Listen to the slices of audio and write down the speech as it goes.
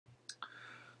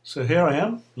So here I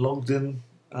am, logged in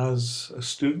as a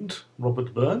student,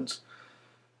 Robert Burns,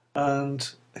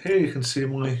 and here you can see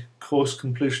my course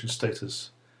completion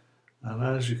status. And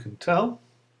as you can tell,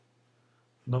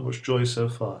 not much joy so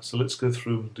far. So let's go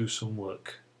through and do some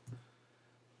work.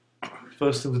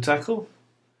 First thing to tackle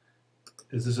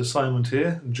is this assignment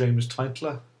here, James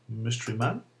Tytler, Mystery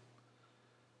Man.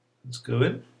 Let's go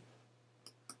in,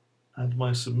 add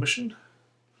my submission.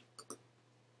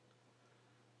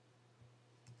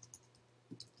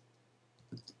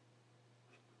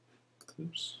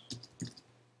 Oops.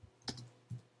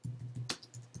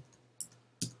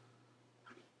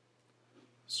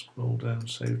 Scroll down,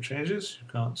 save changes. You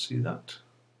can't see that.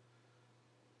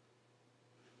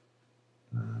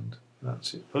 And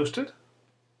that's it posted.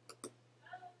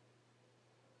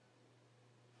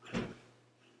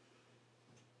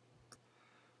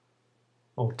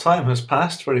 Well, time has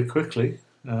passed very quickly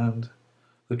and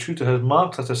the tutor has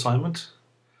marked that assignment.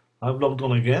 I've logged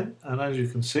on again, and as you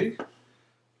can see,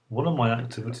 one of my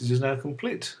activities is now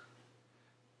complete.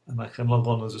 And I can log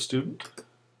on as a student,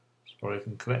 or I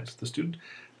can connect the student,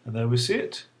 and there we see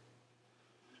it.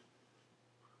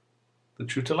 The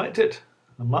tutor liked it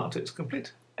and marked it as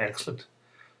complete. Excellent.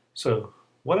 So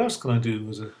what else can I do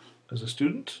as a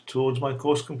student towards my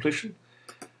course completion?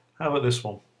 How about this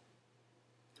one?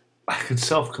 I can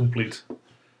self-complete.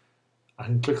 I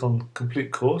can click on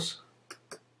complete course,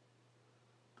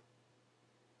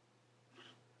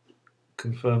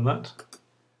 confirm that.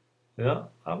 Yeah,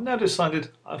 I've now decided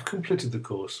I've completed the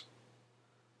course.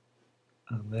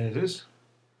 And there it is.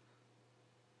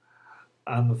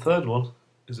 And the third one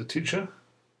is a teacher.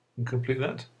 And complete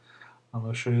that. And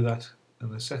I'll show you that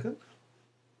in a second.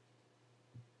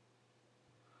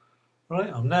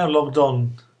 Right, I'm now logged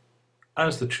on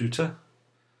as the tutor.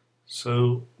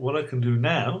 So what I can do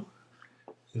now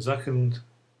is I can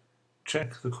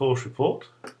check the course report.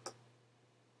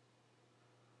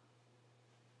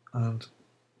 And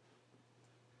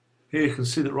here you can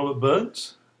see that Robert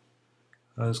Burns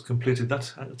has completed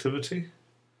that activity,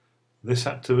 the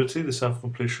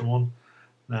self-completion one.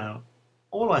 Now,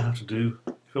 all I have to do,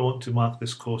 if I want to mark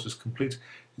this course as complete,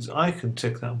 is I can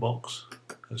tick that box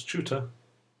as tutor,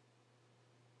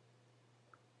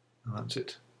 and that's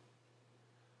it.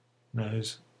 Now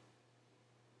his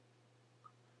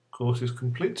course is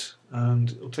complete,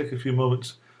 and it'll take a few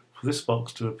moments for this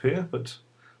box to appear, but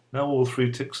now all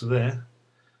three ticks are there.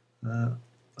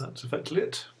 That's effectively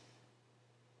it.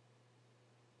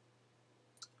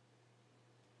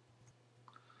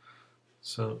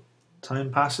 So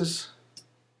time passes,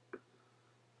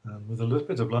 and with a little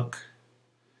bit of luck,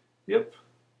 yep,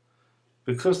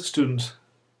 because the student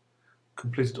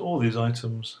completed all these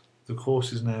items, the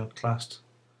course is now classed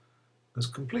as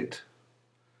complete.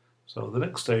 So the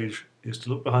next stage is to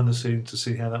look behind the scenes to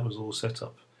see how that was all set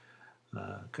up.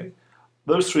 Okay,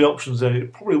 those three options there, you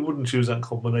probably wouldn't use that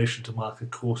combination to mark a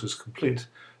course as complete,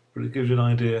 but it gives you an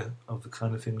idea of the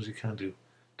kind of things you can do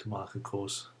to mark a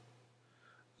course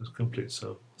as complete.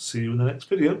 So see you in the next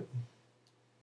video.